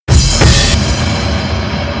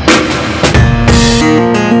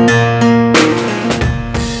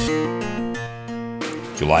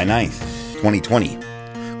July 9th, 2020.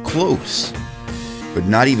 Close, but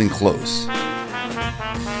not even close.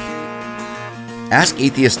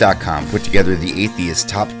 AskAtheist.com put together the Atheist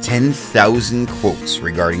top 10,000 quotes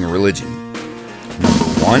regarding religion. Number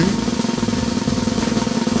 1,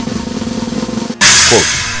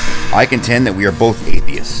 quote, "I contend that we are both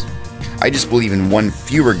atheists. I just believe in one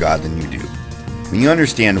fewer God than you do. When you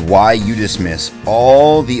understand why you dismiss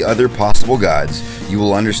all the other possible gods, you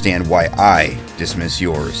will understand why I dismiss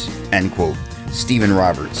yours." End quote. Stephen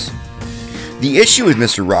Roberts. The issue with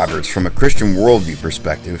Mr. Roberts from a Christian worldview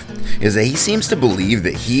perspective is that he seems to believe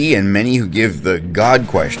that he and many who give the God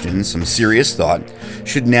question some serious thought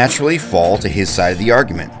should naturally fall to his side of the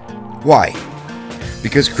argument. Why?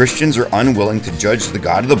 Because Christians are unwilling to judge the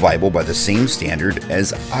God of the Bible by the same standard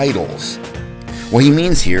as idols. What he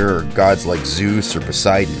means here are gods like Zeus or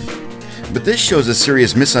Poseidon. But this shows a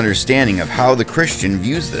serious misunderstanding of how the Christian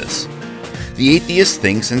views this. The atheist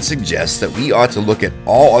thinks and suggests that we ought to look at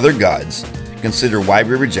all other gods, consider why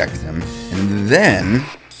we reject them, and then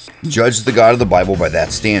judge the God of the Bible by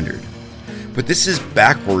that standard. But this is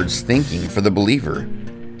backwards thinking for the believer.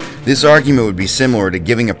 This argument would be similar to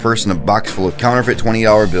giving a person a box full of counterfeit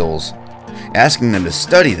 $20 bills, asking them to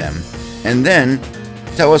study them, and then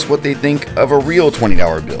tell us what they think of a real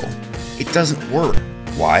 $20 bill. It doesn't work.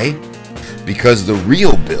 Why? Because the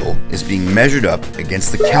real bill is being measured up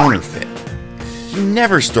against the counterfeit. You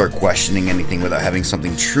never start questioning anything without having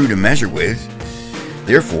something true to measure with.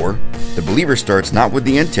 Therefore, the believer starts not with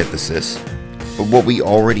the antithesis, but what we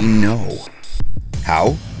already know.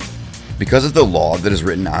 How? Because of the law that is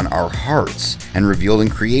written on our hearts and revealed in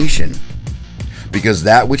creation. Because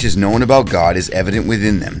that which is known about God is evident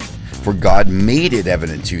within them, for God made it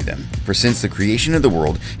evident to them. For since the creation of the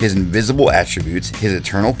world, his invisible attributes, his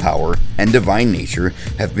eternal power, and divine nature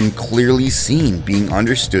have been clearly seen, being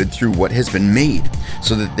understood through what has been made,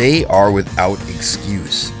 so that they are without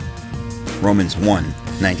excuse. Romans 1,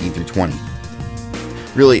 19 through 20.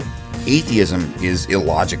 Really, atheism is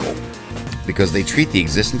illogical, because they treat the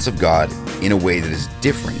existence of God in a way that is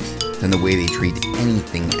different than the way they treat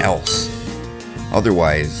anything else.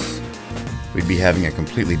 Otherwise, we'd be having a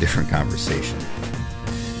completely different conversation.